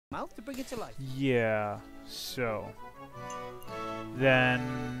mouth to bring it to life. Yeah, so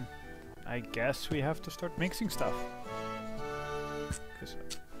then I guess we have to start mixing stuff. Because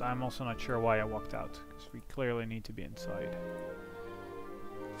I'm also not sure why I walked out, because we clearly need to be inside.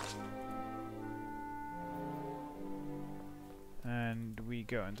 And we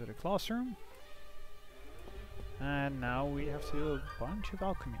go into the classroom. And now we have to do a bunch of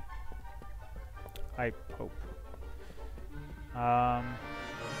alchemy. I hope.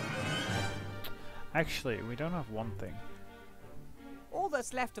 Actually, we don't have one thing. All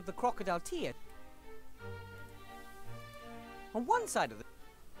that's left of the crocodile tear on one side of the...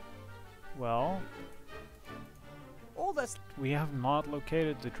 Well, All that's... we have not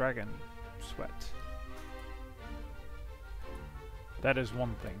located the dragon sweat. That is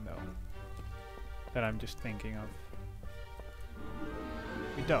one thing, though, that I'm just thinking of.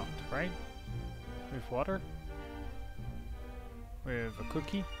 We don't, right? With water? With a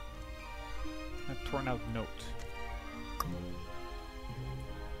cookie? A torn out note.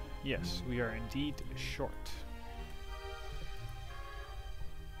 Yes, we are indeed short.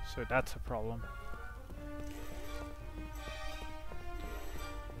 So that's a problem.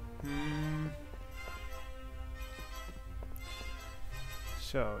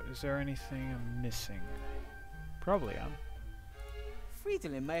 So, is there anything I'm missing? Probably am.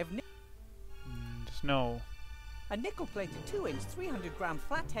 Fridolin may have There's no... a nickel-plated 2-inch, 300-gram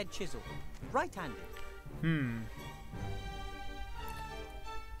flathead chisel, right-handed.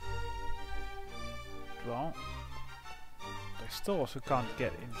 Well, I still also can't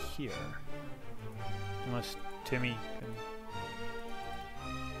get in here. Unless Timmy can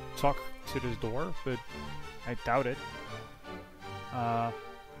talk to this door, but I doubt it. I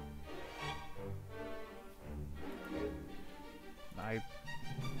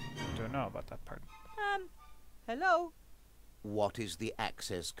don't know about that part. Hello? What is the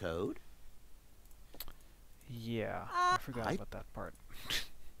access code? Yeah, I forgot about that part.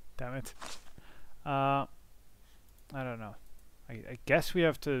 Damn it. I don't know. I guess we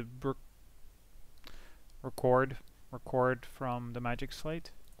have to record from the magic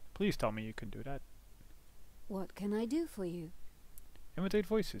slate. Please tell me you can do that. What can I do for you? Imitate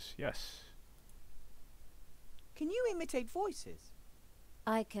voices, yes. Can you imitate voices?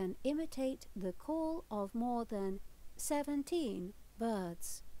 I can imitate the call of more than 17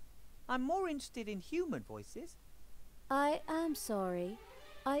 birds. I'm more interested in human voices. I am sorry.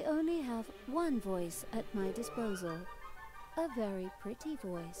 I only have one voice at my disposal. A very pretty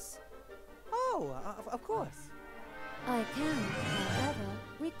voice. Oh, of course. I can, however,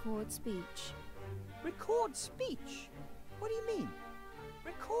 record speech. Record speech? What do you mean?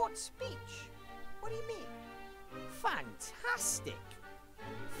 Record speech? What do you mean? Fantastic!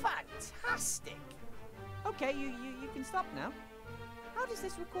 Fantastic! Okay, you can stop now. How does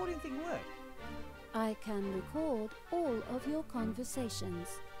this recording thing work? I can record all of your conversations.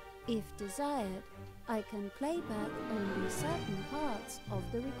 If desired, I can play back only certain parts of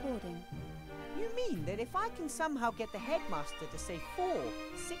the recording. You mean that if I can somehow get the headmaster to say 4,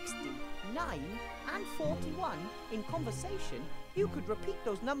 60, 9 and 41 in conversation, you could repeat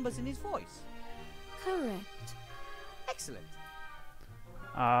those numbers in his voice? Correct. Excellent.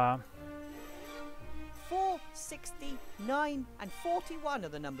 4, 60, 9 and 41 are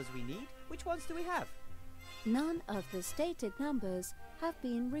the numbers we need. Which ones do we have? None of the stated numbers have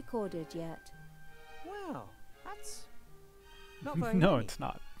been recorded yet. Wow, that's not very No, many. it's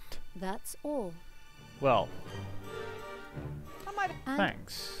not. That's all. Well, I might have... And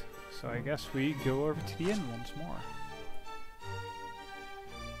thanks. So I guess we go over to the inn once more.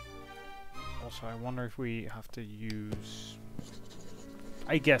 Also, I wonder if we have to use...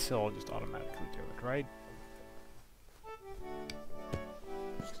 I guess it'll just automatically do it, right?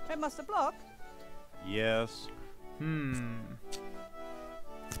 Headmaster Block? Yes.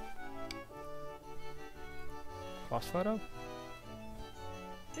 Class photo?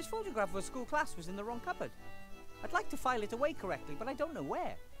 This photograph of a school class was in the wrong cupboard. I'd like to file it away correctly, but I don't know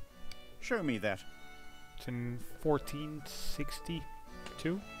where. Show me that. It's in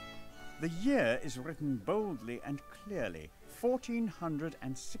 1462? The year is written boldly and clearly.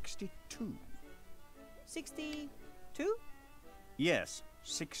 1462. 62? Yes,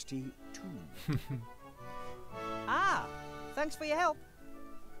 62. Ah, thanks for your help.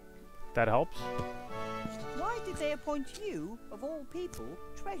 That helps. Why did they appoint you, of all people,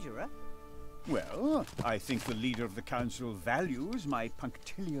 treasurer? Well, I think the leader of the council values my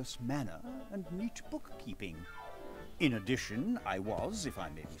punctilious manner and neat bookkeeping. In addition, I was, if I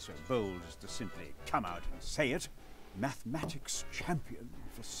may be so bold as to simply come out and say it, mathematics champion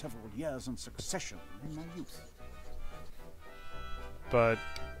for several years in succession in my youth. But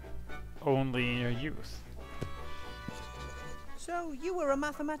only in your youth. So you were a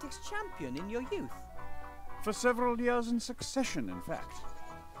mathematics champion in your youth? For several years in succession, in fact.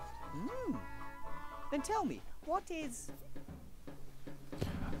 Hmm. Then tell me, what is...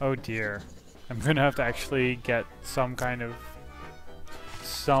 Oh dear. I'm gonna have to actually get some kind of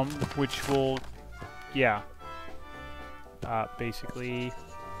sum which will, yeah, basically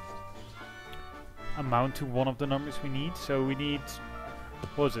amount to one of the numbers we need. So we need,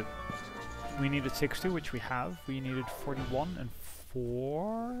 what was it? We needed 60, which we have. We needed 41 and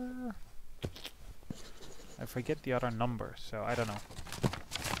 4. I forget the other number, so I don't know.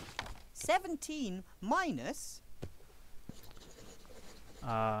 17 minus...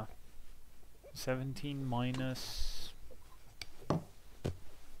 17 minus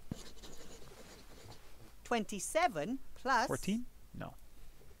 27 plus... 14? No.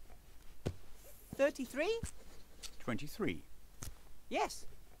 33? 23. Yes,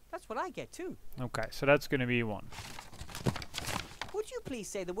 that's what I get too. Okay, so that's gonna be 1. Would you please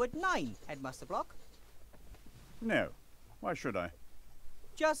say the word 9, Headmaster Block? No. Why should I?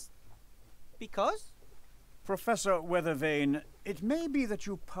 Just... because? Professor Weathervane, it may be that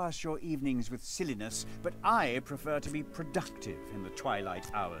you pass your evenings with silliness, but I prefer to be productive in the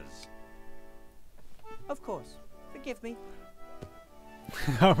twilight hours. Of course. Forgive me.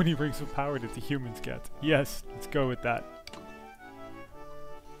 How many rings of power did the humans get? Yes, let's go with that.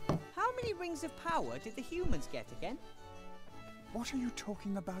 How many rings of power did the humans get again? What are you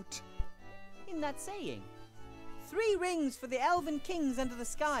talking about? In that saying. 3 rings for the elven kings under the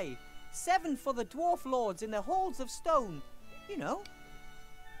sky. 7 for the dwarf lords in their halls of stone. You know.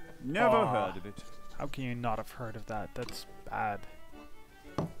 Never heard of it. How can you not have heard of that? That's bad.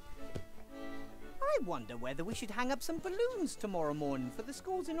 I wonder whether we should hang up some balloons tomorrow morning for the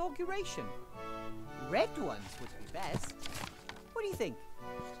school's inauguration. Red ones would be best. What do you think?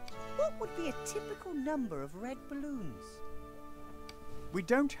 What would be a typical number of red balloons? We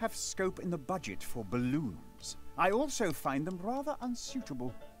don't have scope in the budget for balloons. I also find them rather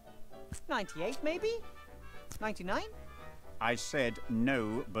unsuitable. 98 maybe? 99? I said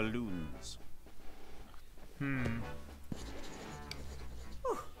no balloons.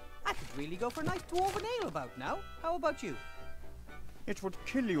 I could really go for a nice dwarven ale about now. How about you? It would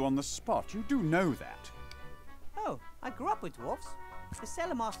kill you on the spot. You do know that. Oh, I grew up with dwarfs. The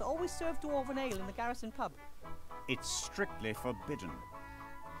cellar master always served dwarven ale in the garrison pub. It's strictly forbidden.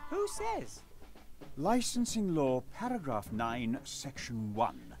 Who says? Licensing Law, Paragraph 9, Section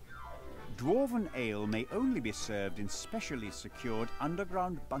 1. Dwarven ale may only be served in specially secured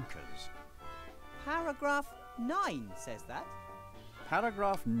underground bunkers. Paragraph 9 says that.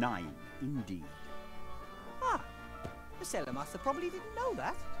 Paragraph 9, indeed. Ah, the cellar master probably didn't know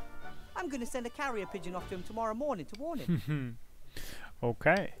that. I'm going to send a carrier pigeon off to him tomorrow morning to warn him.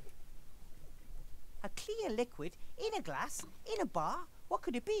 Okay. A clear liquid, in a glass, in a bar, what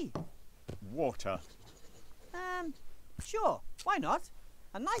could it be? Water. Sure, why not?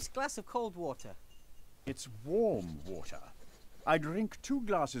 A nice glass of cold water. It's warm water. I drink 2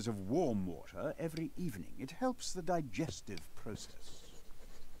 glasses of warm water every evening. It helps the digestive process.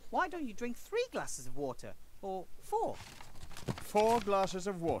 Why don't you drink 3 glasses of water? Or 4? 4 glasses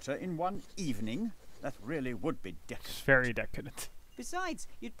of water in one evening? That really would be decadent. It's very decadent. Besides,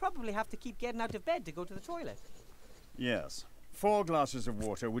 you'd probably have to keep getting out of bed to go to the toilet. Yes. 4 glasses of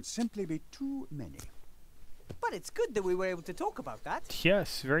water would simply be too many. But it's good that we were able to talk about that.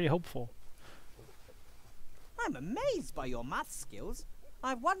 Yes, very helpful. I'm amazed by your math skills. I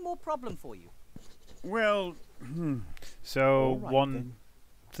have one more problem for you. Well, So all right one then.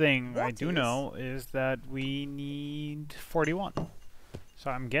 thing I What do is? know is that we need 41. So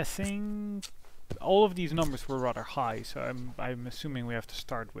I'm guessing all of these numbers were rather high, so I'm assuming we have to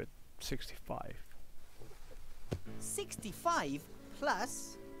start with 65. 65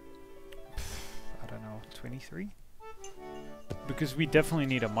 plus... I don't know, 23? Because we definitely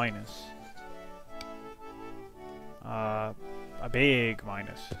need a minus. A big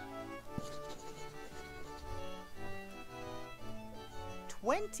minus.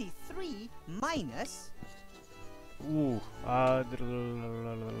 23 minus... Ooh,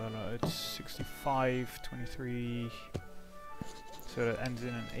 it's 65, 23, so that ends in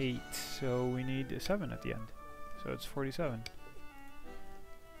an 8, so we need a 7 at the end, so it's 47.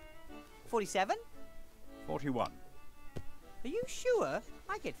 47? 41. Are you sure?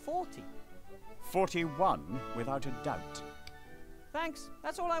 I get 40. 41, without a doubt. Thanks,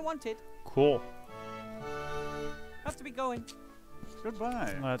 that's all I wanted. Cool. Have to be going.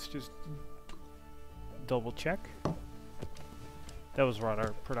 Goodbye. Let's just double check. That was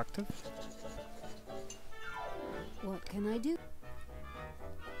rather productive. What can I do?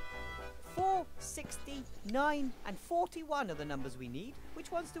 60, 9, and 41 are the numbers we need.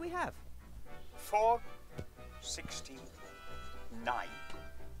 Which ones do we have? 4, 60, 9,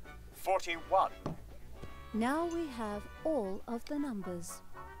 41. Now we have all of the numbers.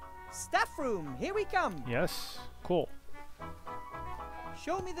 Staff room, here we come. Yes, cool.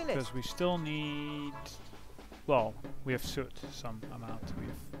 Show me the list. Because we still need... Well, we have soot, some amount.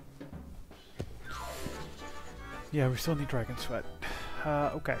 Yeah, we still need dragon sweat.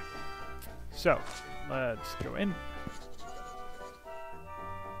 Okay. So, let's go in.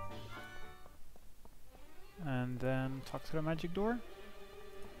 And then talk to the magic door.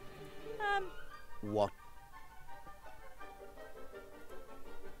 What?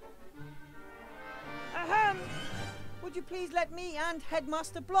 Ahem! Would you please let me and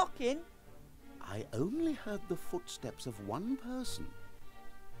Headmaster Block in? I only heard the footsteps of one person.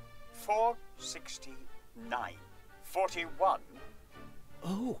 4, 60, 9, 41.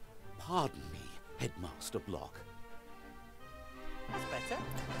 Oh, pardon me, Headmaster Block. That's better.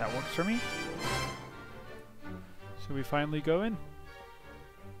 That works for me. So we finally go in.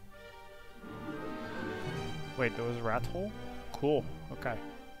 Wait, there was a rat hole? Cool, okay.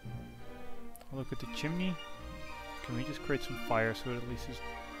 I'll look at the chimney. Can we just create some fire so it at least is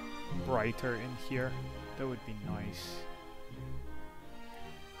brighter in here? That would be nice.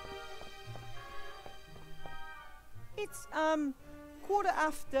 It's,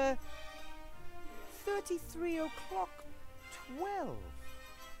 33 o'clock 12.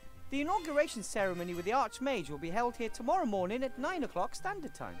 The inauguration ceremony with the Archmage will be held here tomorrow morning at 9 o'clock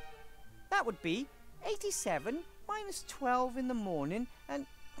standard time. That would be 87 minus 12 in the morning and...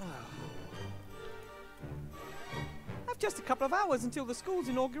 I've just a couple of hours until the school's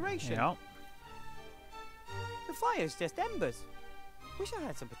inauguration. Yeah. The fire's just embers. Wish I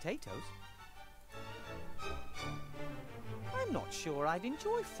had some potatoes. I'm not sure I'd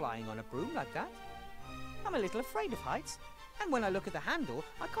enjoy flying on a broom like that. I'm a little afraid of heights, and when I look at the handle,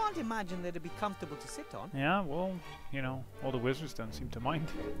 I can't imagine that it'd be comfortable to sit on. Yeah, well, you know, all the wizards don't seem to mind.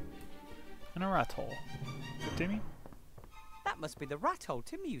 And a rat hole. Timmy? That must be the rat hole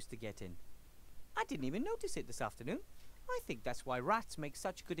Timmy used to get in. I didn't even notice it this afternoon. I think that's why rats make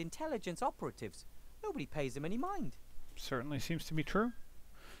such good intelligence operatives. Nobody pays them any mind. Certainly seems to be true.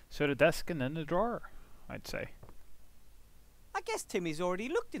 So the desk and then the drawer, I'd say. I guess Timmy's already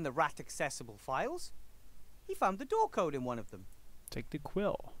looked in the rat-accessible files. He found the door code in one of them. Take the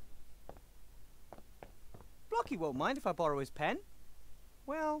quill. Blocky won't mind if I borrow his pen.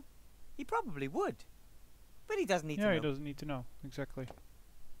 Well, he probably would. But he doesn't need to know. Yeah, he doesn't need to know. Exactly.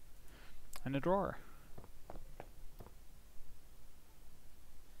 And the drawer.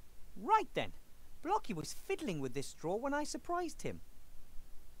 Right then. Blocky was fiddling with this drawer when I surprised him.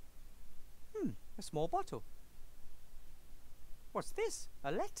 A small bottle. What's this?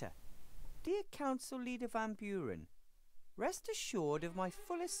 A letter. Dear Council Leader Van Buren, rest assured of my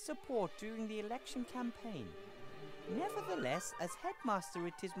fullest support during the election campaign. Nevertheless, as headmaster,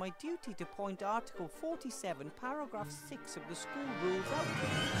 it is my duty to point Article 47, Paragraph 6 of the school rules out to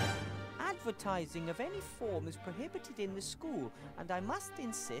you. Advertising of any form is prohibited in the school, and I must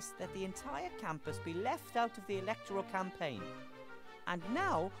insist that the entire campus be left out of the electoral campaign. And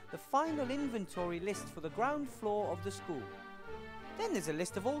now, the final inventory list for the ground floor of the school. Then there's a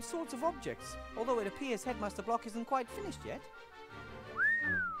list of all sorts of objects, although it appears Headmaster Block isn't quite finished yet.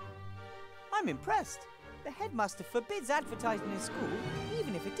 I'm impressed. The headmaster forbids advertising in school,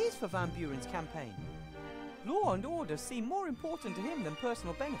 even if it is for Van Buren's campaign. Law and order seem more important to him than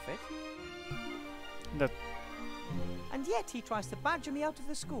personal benefit. And yet he tries to badger me out of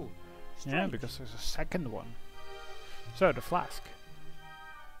the school. Strange. Yeah, because there's a second one. So, the flask.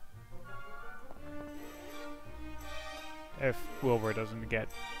 If Wilbur doesn't get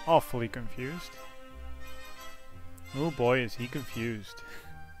awfully confused. Oh boy, is he confused.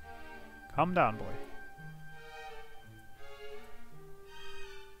 Calm down, boy.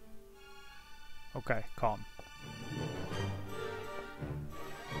 Okay, calm.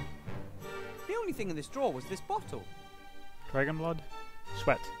 The only thing in this drawer was this bottle. Dragon blood?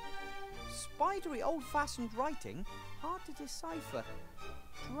 Sweat. Spidery old-fashioned writing, hard to decipher.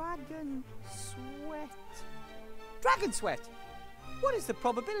 Dragon sweat. Dragon sweat! What is the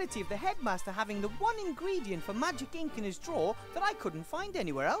probability of the headmaster having the one ingredient for magic ink in his drawer that I couldn't find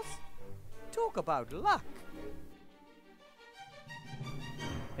anywhere else? Talk about luck.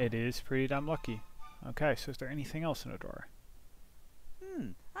 It is pretty damn lucky. Okay, so is there anything else in the drawer?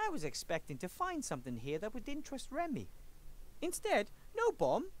 I was expecting to find something here that would interest Remy. Instead, no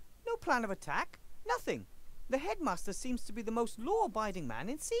bomb, no plan of attack, nothing. The headmaster seems to be the most law-abiding man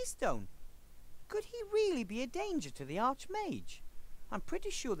in Seastone. Could he really be a danger to the Archmage? I'm pretty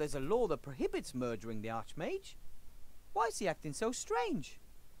sure there's a law that prohibits murdering the Archmage. Why is he acting so strange?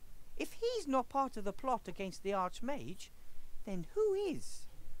 If he's not part of the plot against the Archmage, then who is?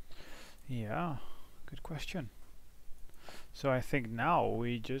 Yeah, good question. So I think now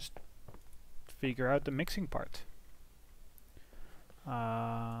we just figure out the mixing part.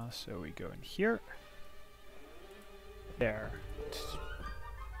 So we go in here. There.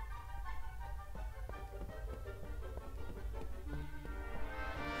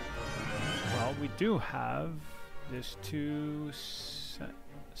 Well, we do have this 2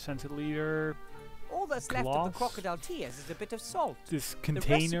 centiliter All that's left of the glass. crocodile tears is a bit of salt. This The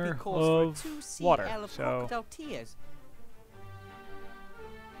container recipe calls of for 2 cl water. of So crocodile tears.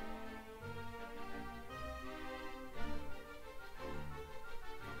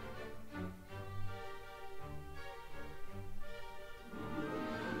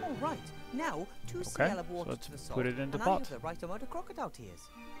 All right, now 2 cl Okay, of so water let's to the salt, put it in the and I pot. have the right amount of crocodile tears.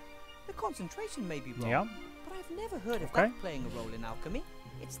 The concentration may be wrong, yeah, but I've never heard of Okay. that playing a role in alchemy.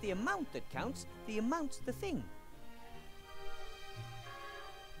 It's the amount that counts, the amount's the thing.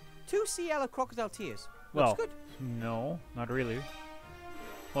 2 cl of crocodile tears. well, Looks good. no, not really.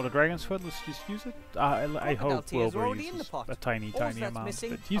 Well, the dragon's foot, let's just use it. I Crocodile hope tears are Wilbur already in the uses pot. a tiny, All tiny that's amount, missing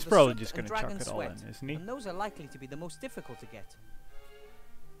but are he's the probably soot just and going to chuck dragon it all sweat, in, isn't he? And those are likely to be the most difficult to get.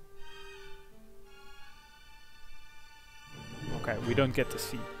 Okay, we don't get to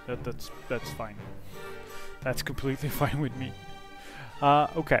see. That's fine. That's completely fine with me.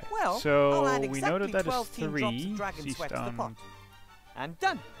 Okay, Well, I'll so add we know exactly that that 12 is teen drops 3 of dragon sea sweat to the stone. pot. And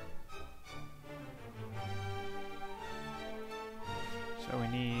done. So we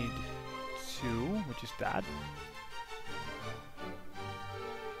need 2, which is that.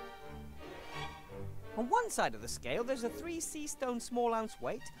 On one side of the scale, there's a 3 sea stone small ounce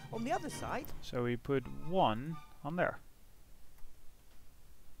weight. On the other side, So we put 1 on there.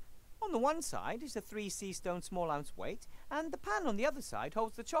 on the one side is a 3 sea stone small ounce weight, and the pan on the other side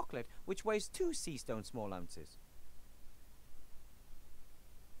holds the chocolate, which weighs 2 sea stone small ounces.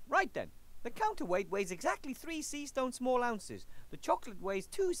 Right then, the counterweight weighs exactly 3 sea stone small ounces. The chocolate weighs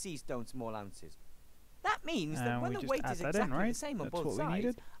 2 sea stone small ounces. That means that And when we the just weight add is that in, exactly right? the same on That's both what we sides,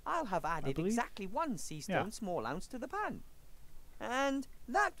 needed, I'll have added believe. exactly 1 sea stone Yeah. small ounce to the pan. And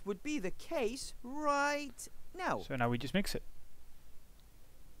that would be the case right now. So now we just mix it.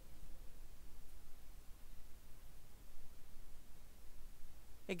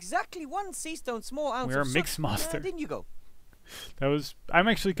 Exactly 1 sea stone small ounce We're of a soot. mix master. And in you go. That was. I'm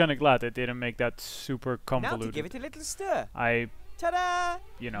actually kind of glad they didn't make that super Now to convoluted. give it a little stir. I, Ta-da!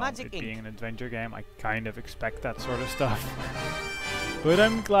 you know, Magic it ink. being an adventure game, I kind of expect that sort of stuff. But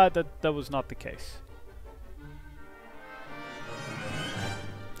I'm glad that that was not the case.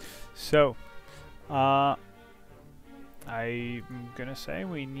 So, I'm gonna say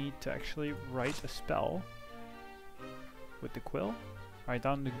we need to actually write a spell with the quill. Write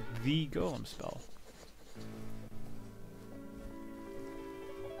down the golem spell.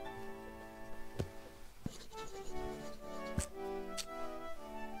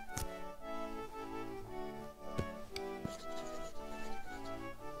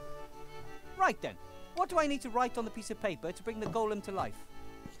 Right then, what do I need to write on the piece of paper to bring the golem to life?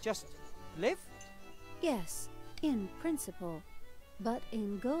 Just live? Yes, in principle, but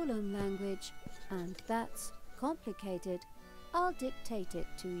in golem language, and that's complicated, I'll dictate it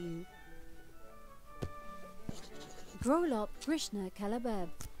to you. Grolop Krishna Kalabeb.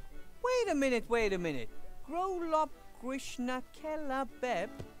 Wait a minute, wait a minute. Grolop Krishna Kelabeb?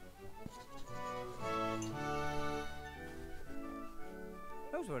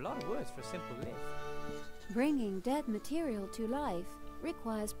 Those were a lot of words for a simple live. Bringing dead material to life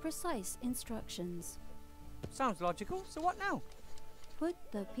requires precise instructions. Sounds logical, so what now? Put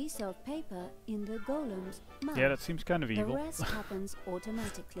the piece of paper in the golem's mouth. Yeah, that seems kind of The evil. rest happens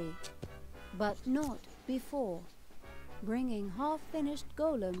automatically, but not before. Bringing half-finished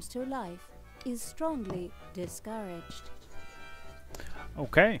golems to life is strongly discouraged.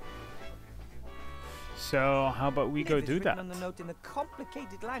 Okay. So how about we Live go is do written that? on the note in the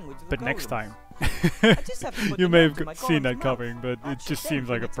complicated language of the But next golems. time. I just have to put You the may note have in my seen golem's that mouth. coming, but That it should just then seems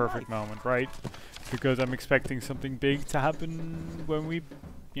like bring a it to perfect life. moment, right? Because I'm expecting something big to happen when we,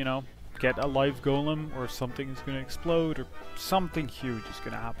 you know, get a live golem, or something is going to explode, or something huge is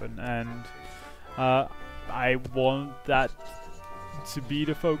going to happen, and I want that to be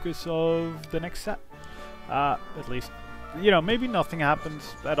the focus of the next set. At least, you know, maybe nothing happens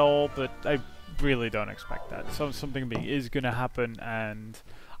at all, but I really don't expect that. So something big is going to happen, and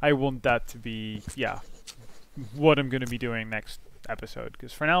I want that to be, yeah, what I'm going to be doing next episode.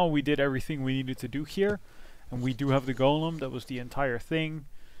 Because for now, we did everything we needed to do here, And we do have the golem, that was the entire thing.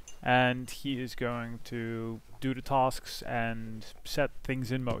 And he is going to do the tasks and set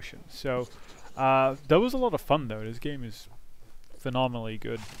things in motion. So that was a lot of fun though. This game is phenomenally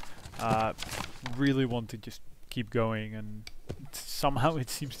good. Really want to just keep going, and somehow it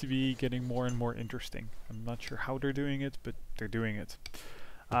seems to be getting more and more interesting. I'm not sure how they're doing it, but they're doing it.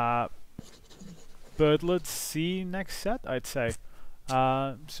 But let's see next set, I'd say.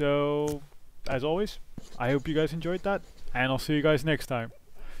 So as always, I hope you guys enjoyed that, and I'll see you guys next time.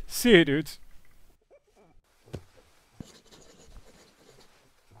 See you, dudes.